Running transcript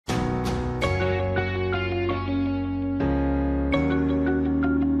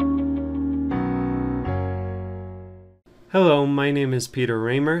Hello, my name is Peter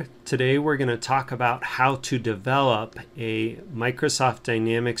Raymer. Today we're going to talk about how to develop a Microsoft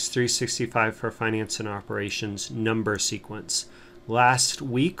Dynamics 365 for Finance and Operations number sequence. Last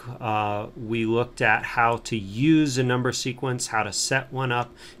week we looked at how to use a number sequence, how to set one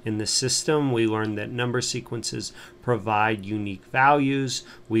up in the system. We learned that number sequences provide unique values.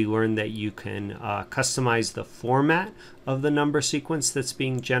 We learned that you can customize the format of the number sequence that's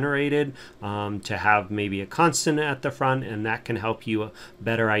being generated to have maybe a constant at the front, and that can help you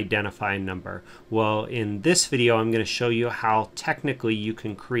better identify a number. Well, in this video I'm going to show you how technically you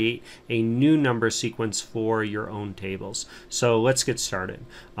can create a new number sequence for your own tables. So let's get started.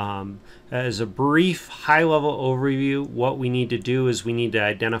 As a brief high-level overview, what we need to do is we need to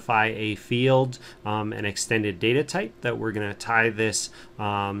identify a field, an extended data type that we're going to tie this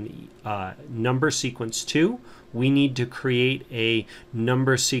number sequence to. We need to create a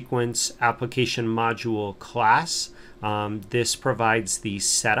NumberSeqApplicationModule class. This provides the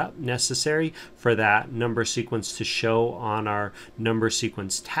setup necessary for that number sequence to show on our number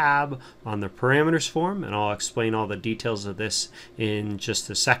sequence tab on the parameters form, and I'll explain all the details of this in just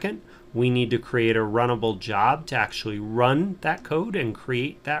a second. We need to create a runnable job to actually run that code and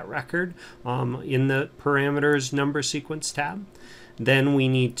create that record in the parameters number sequence tab. Then we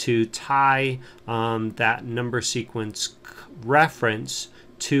need to tie that number sequence reference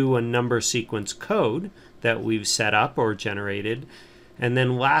to a number sequence code that we've set up or generated. And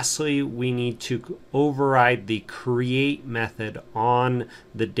then lastly, we need to override the create method on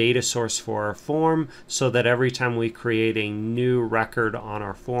the data source for our form so that every time we create a new record on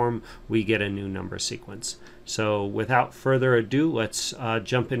our form, we get a new number sequence. So without further ado, let's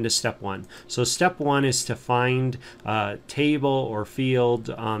jump into step one. So step one is to find a table or field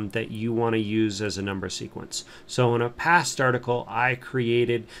that you want to use as a number sequence. So in a past article, I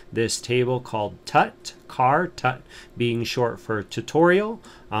created this table called TUT, TUT being short for tutorial,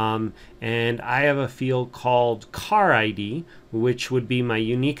 and I have a field called car ID, which would be my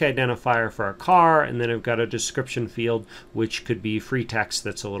unique identifier for a car, and then I've got a description field which could be free text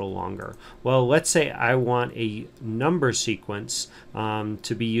that's a little longer. Well, let's say I want a number sequence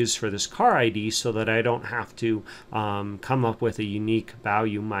to be used for this car ID so that I don't have to come up with a unique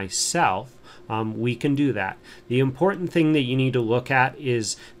value myself. We can do that. The important thing that you need to look at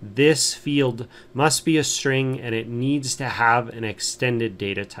is this field must be a string and it needs to have an extended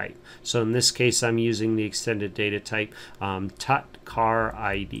data type. So in this case, I'm using the extended data type TUT car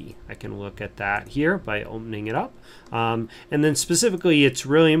ID. I can look at that here by opening it up. And then specifically, it's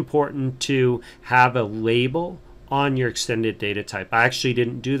really important to have a label on your extended data type. I actually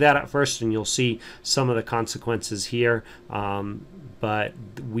didn't do that at first, and you'll see some of the consequences here. But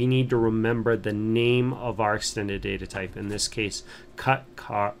we need to remember the name of our extended data type, in this case TUT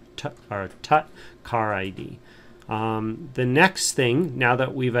car ID. The next thing, now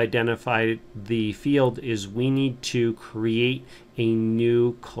that we've identified the field, is we need to create a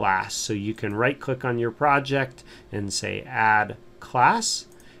new class. So you can right click on your project and say add class,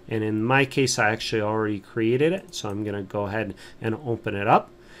 and in my case I actually already created it, so I'm going to go ahead and open it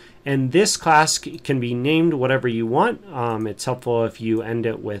up. And this class can be named whatever you want. It's helpful if you end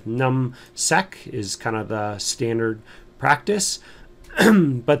it with NumSec is kind of the standard practice.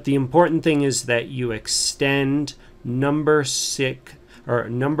 But the important thing is that you extend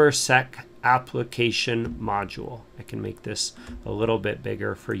NumberSeqApplicationModule. I can make this a little bit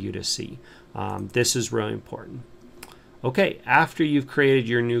bigger for you to see. This is really important. Okay, after you've created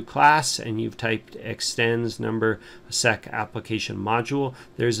your new class and you've typed extends NumberSeqApplicationModule,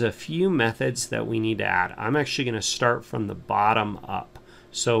 there's a few methods that we need to add. I'm actually going to start from the bottom up.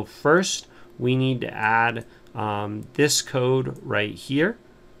 So first, we need to add this code right here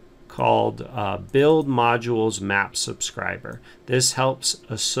called build modules map subscriber. This helps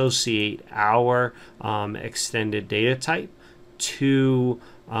associate our extended data type to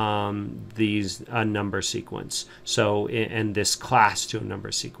these number sequence, so and this class to a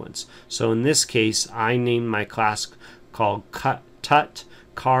number sequence. So in this case, I named my class called TUT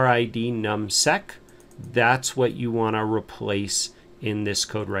car ID NumSec. That's what you want to replace in this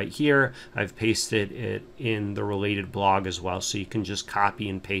code right here. I've pasted it in the related blog as well, so you can just copy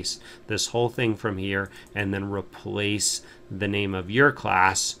and paste this whole thing from here and then replace the name of your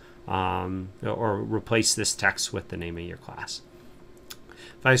class or replace this text with the name of your class.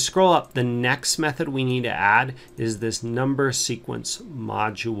 If I scroll up, the next method we need to add is this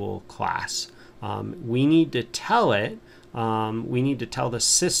NumberSeqModule class. We need to tell it, we need to tell the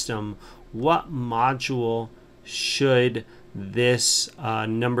system what module should this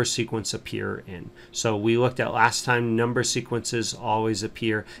number sequence appear in. So we looked at last time, number sequences always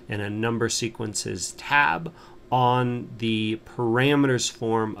appear in a number sequences tab on the parameters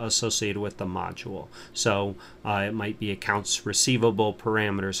form associated with the module. So it might be accounts receivable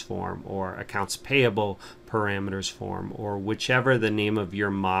parameters form or accounts payable parameters form, or whichever the name of your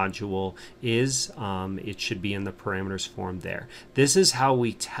module is, it should be in the parameters form there. This is how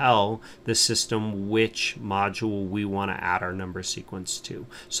we tell the system which module we want to add our number sequence to.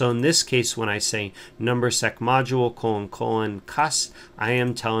 So in this case, when I say NumberSeqModule : cust, I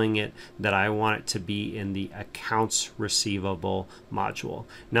am telling it that I want it to be in the accounts receivable module.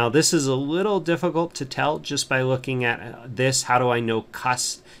 Now this is a little difficult to tell just by looking at this. How do I know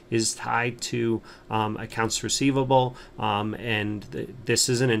cust is tied to accounts receivable? This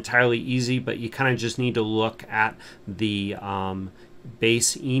isn't entirely easy, but you kind of just need to look at the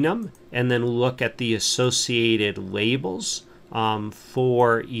base enum and then look at the associated labels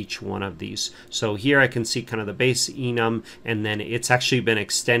for each one of these. So here I can see kind of the base enum, and then it's actually been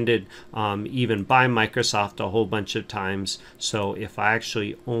extended even by Microsoft a whole bunch of times. So if I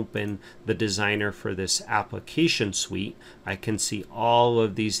actually open the designer for this application suite, I can see all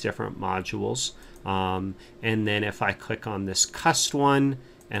of these different modules. And then if I click on this cust one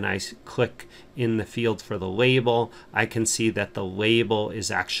and I click in the field for the label, I can see that the label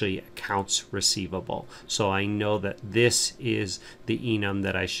is actually accounts receivable. So I know that this is the enum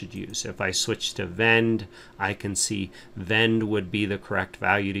that I should use. If I switch to vend, I can see vend would be the correct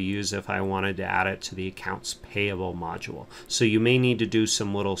value to use if I wanted to add it to the accounts payable module. So you may need to do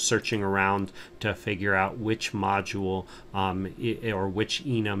some little searching around to figure out which module or which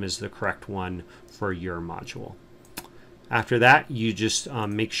enum is the correct one for your module. After that, you just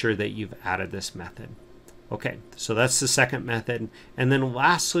make sure that you've added this method. Okay, so that's the second method. And then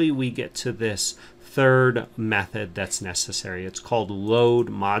lastly, we get to this third method that's necessary. It's called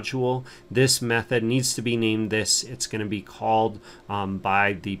loadModule. This method needs to be named this. It's going to be called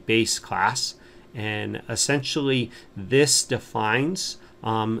by the base class. And essentially, this defines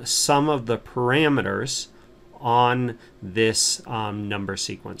some of the parameters on this number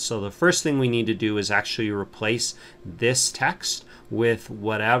sequence. So the first thing we need to do is actually replace this text with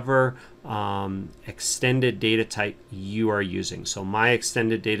whatever extended data type you are using. So my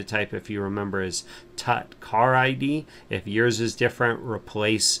extended data type, if you remember, is tut car ID. If yours is different,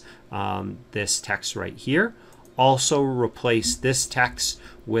 replace this text right here. Also replace this text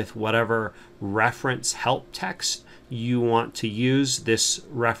with whatever reference help text you want to use. This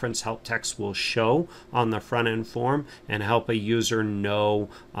reference help text will show on the front end form and help a user know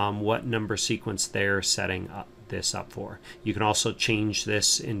what number sequence they're setting this up for. You can also change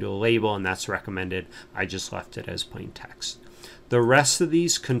this into a label, and that's recommended. I just left it as plain text. The rest of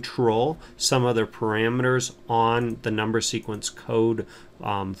these control some of the parameters on the number sequence code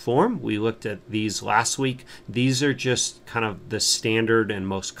form. We looked at these last week. These are just kind of the standard and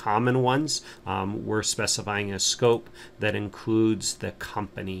most common ones. We're specifying a scope that includes the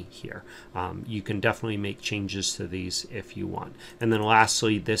company here. You can definitely make changes to these if you want. And then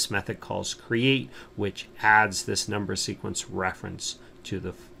lastly, this method calls create, which adds this number sequence reference to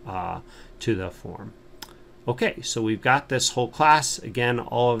the form. Okay, so we've got this whole class. Again,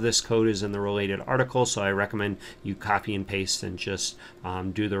 all of this code is in the related article, so I recommend you copy and paste and just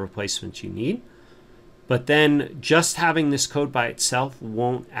do the replacements you need. But then just having this code by itself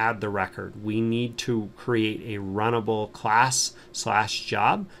won't add the record. We need to create a runnable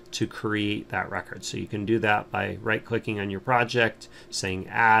class/job to create that record. So you can do that by right-clicking on your project, saying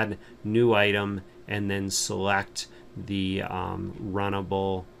add new item, and then select the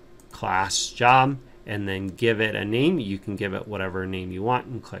runnable class job, and then give it a name. You can give it whatever name you want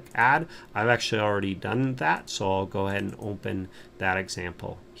and click add. I've actually already done that, so I'll go ahead and open that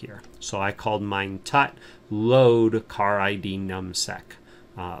example here. So I called mine tut load car ID numsec.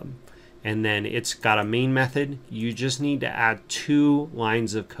 And then it's got a main method. You just need to add 2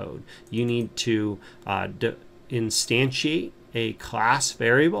 lines of code. You need to instantiate a class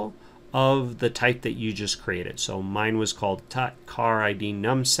variable of the type that you just created. So mine was called tut car ID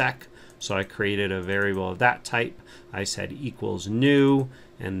numsec. So I created a variable of that type. I said equals new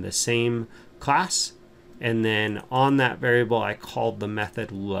and the same class. And then on that variable, I called the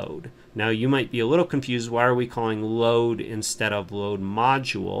method load. Now you might be a little confused. Why are we calling load instead of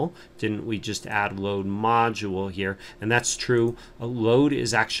loadModule? Didn't we just add loadModule here? And that's true. A load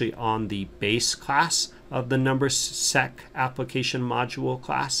is actually on the base class of the NumberSeqApplicationModule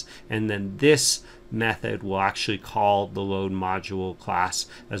class. And then this method will actually call the loadModule class,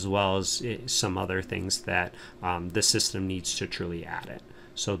 as well as some other things that the system needs to truly add it.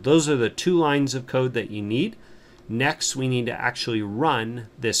 So those are the 2 lines of code that you need. Next, we need to actually run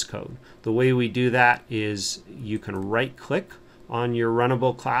this code. The way we do that is you can right-click on your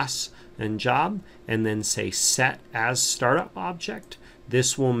Runnable class and job, and then say set as startup object.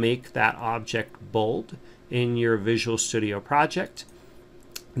 This will make that object bold in your Visual Studio project.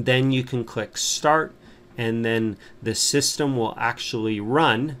 Then you can click start, and then the system will actually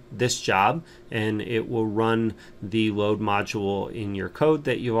run this job, and it will run the load module in your code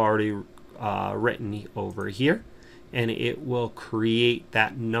that you've already written over here, and it will create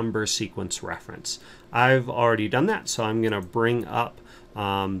that number sequence reference. I've already done that, so I'm going to bring up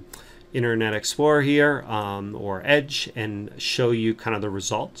Internet Explorer here or Edge and show you kind of the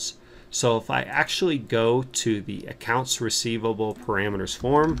results. So if I actually go to the accounts receivable parameters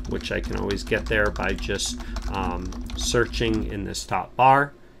form, which I can always get there by just searching in this top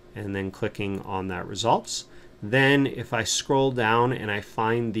bar and then clicking on that results. Then if I scroll down and I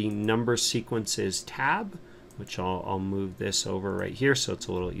find the number sequences tab, which I'll move this over right here so it's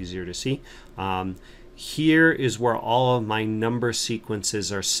a little easier to see. Here is where all of my number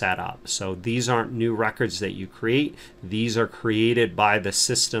sequences are set up. So these aren't new records that you create. These are created by the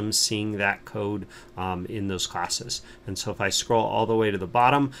system seeing that code in those classes. And so if I scroll all the way to the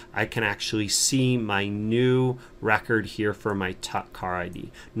bottom, I can actually see my new record here for my TUT car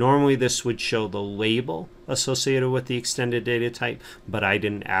ID. Normally this would show the label associated with the extended data type, but I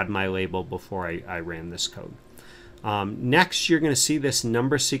didn't add my label before I ran this code. Next, you're going to see this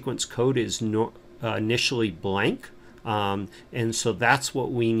number sequence code is initially blank, and so that's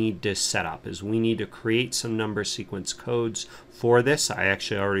what we need to set up, is we need to create some number sequence codes for this. I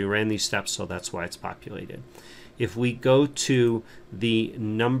actually already ran these steps, so that's why it's populated. If we go to the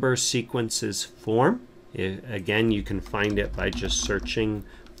number sequences form, again you can find it by just searching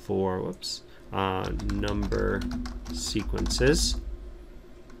for number sequences.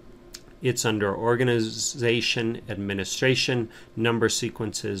 It's under Organization, Administration, Number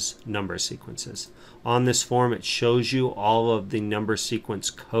Sequences, Number Sequences. On this form, it shows you all of the number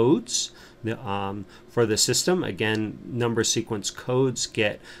sequence codes for the system. Again, number sequence codes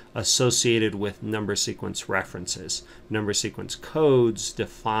get associated with number sequence references. Number sequence codes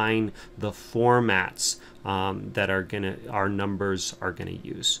define the formats that our numbers are gonna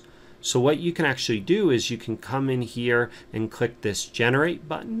use. So what you can actually do is you can come in here and click this Generate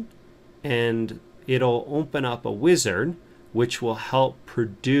button, and it'll open up a wizard which will help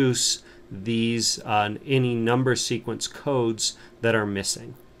produce these any number sequence codes that are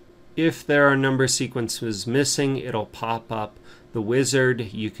missing. If there are number sequences missing, it'll pop up the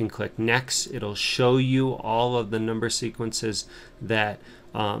wizard. You can click next. It'll show you all of the number sequences that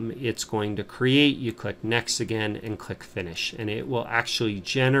it's going to create. You click next again and click finish, and it will actually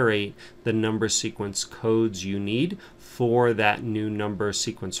generate the number sequence codes you need for that new number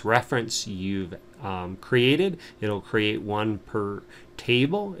sequence reference you've created. It'll create one per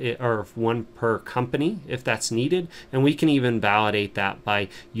table or one per company if that's needed, and we can even validate that by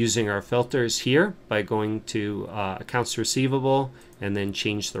using our filters here by going to accounts receivable and then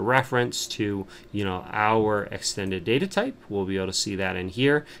change the reference to our extended data type. We'll be able to see that in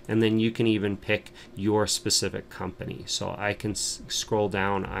here, and then you can even pick your specific company. So I can scroll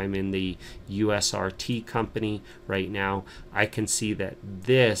down. I'm in the USRT company right now. I can see that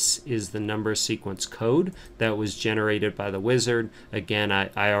this is the number sequence code that was generated by the wizard. Again,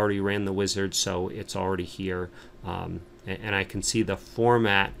 I already ran the wizard, so it's already here, and I can see the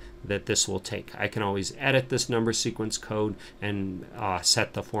format that this will take. I can always edit this number sequence code and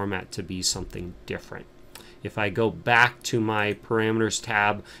set the format to be something different. If I go back to my parameters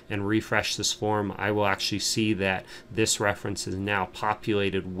tab and refresh this form, I will actually see that this reference is now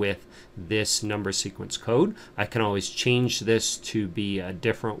populated with this number sequence code. I can always change this to be a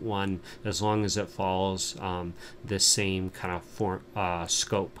different one as long as it follows the same kind of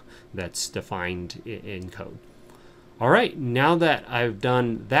scope that's defined in code. All right, now that I've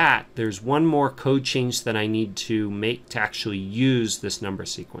done that, there's one more code change that I need to make to actually use this number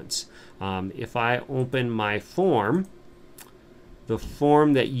sequence. If I open my form, the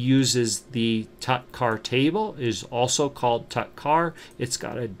form that uses the TUT_CAR table is also called TUT_CAR. It's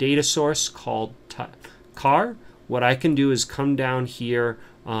got a data source called TUT_CAR. What I can do is come down here,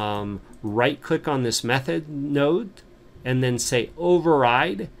 right-click on this method node, and then say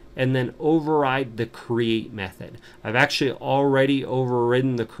override, and then override the create method. I've actually already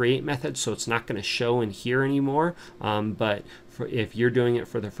overridden the create method, so it's not going to show in here anymore, but if you're doing it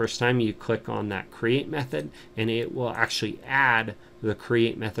for the first time, you click on that create method, and it will actually add the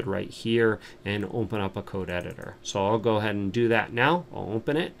create method right here and open up a code editor. So I'll go ahead and do that now. I'll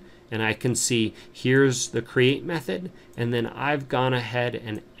open it, and I can see here's the create method, and then I've gone ahead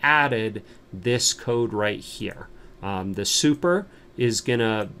and added this code right here. The super is going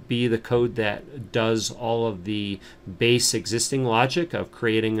to be the code that does all of the base existing logic of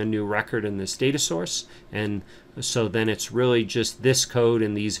creating a new record in this data source. And so then it's really just this code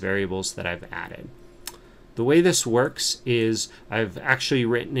and these variables that I've added. The way this works is I've actually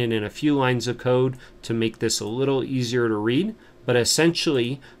written it in a few lines of code to make this a little easier to read. But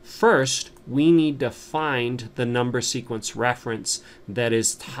essentially, first, we need to find the number sequence reference that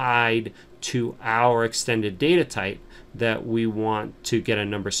is tied to our extended data type that we want to get a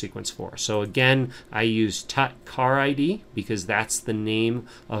number sequence for. So again, I use tut_car_id because that's the name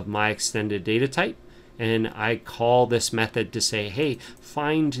of my extended data type. And I call this method to say, hey,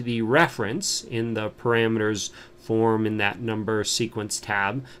 find the reference in the parameters form in that number sequence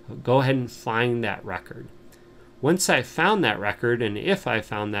tab. Go ahead and find that record. Once I found that record, and if I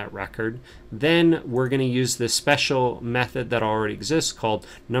found that record, then we're going to use this special method that already exists called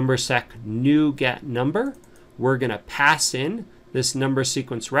NumberSeqNewGetNumber. We're going to pass in this number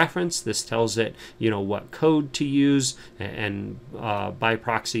sequence reference. This tells it, what code to use and by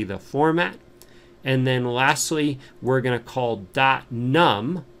proxy the format. And then lastly, we're going to call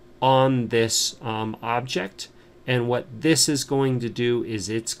 .num on this object. And what this is going to do is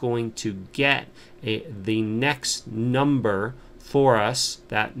it's going to get the next number for us,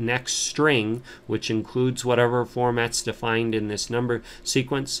 that next string, which includes whatever format's defined in this number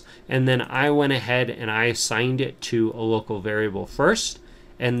sequence. And then I went ahead and I assigned it to a local variable first.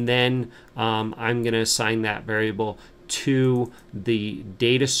 And then I'm going to assign that variable to the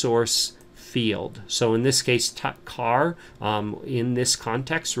data source field. So in this case, tut_car in this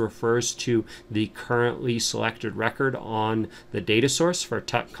context refers to the currently selected record on the data source for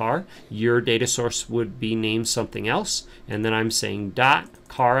tut_car. Your data source would be named something else. And then I'm saying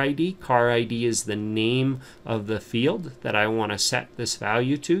 .car_id. car_id is the name of the field that I want to set this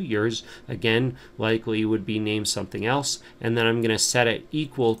value to. Yours, again, likely would be named something else. And then I'm going to set it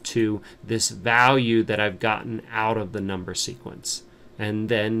equal to this value that I've gotten out of the number sequence. And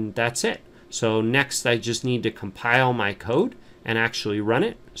then that's it. So next I just need to compile my code and actually run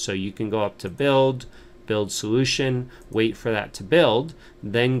it. So you can go up to build solution, wait for that to build,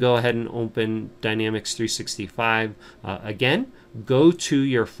 then go ahead and open Dynamics 365 again. Go to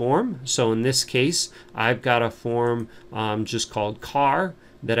your form. So in this case, I've got a form just called car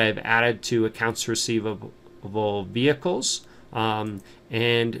that I've added to accounts receivable vehicles.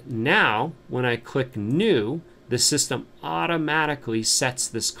 And now when I click new, the system automatically sets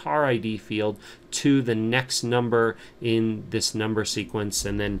this car ID field to the next number in this number sequence,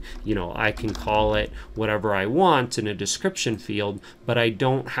 and then I can call it whatever I want in a description field, but I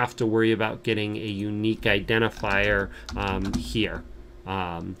don't have to worry about getting a unique identifier here.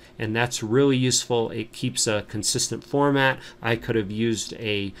 And that's really useful. It keeps a consistent format. I could have used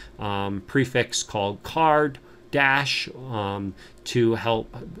a prefix called card dash to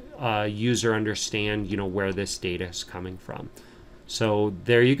help user understand where this data is coming from. So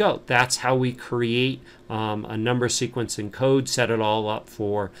there you go. That's how we create a number sequence in code, set it all up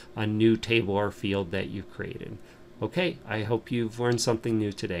for a new table or field that you've created. Okay, I hope you've learned something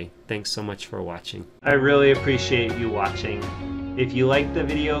new today. Thanks so much for watching. I really appreciate you watching. If you liked the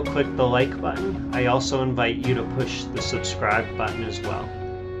video, click the like button. I also invite you to push the subscribe button as well.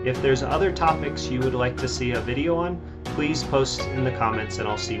 If there's other topics you would like to see a video on, please post in the comments and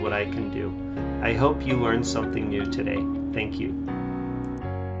I'll see what I can do. I hope you learned something new today. Thank you.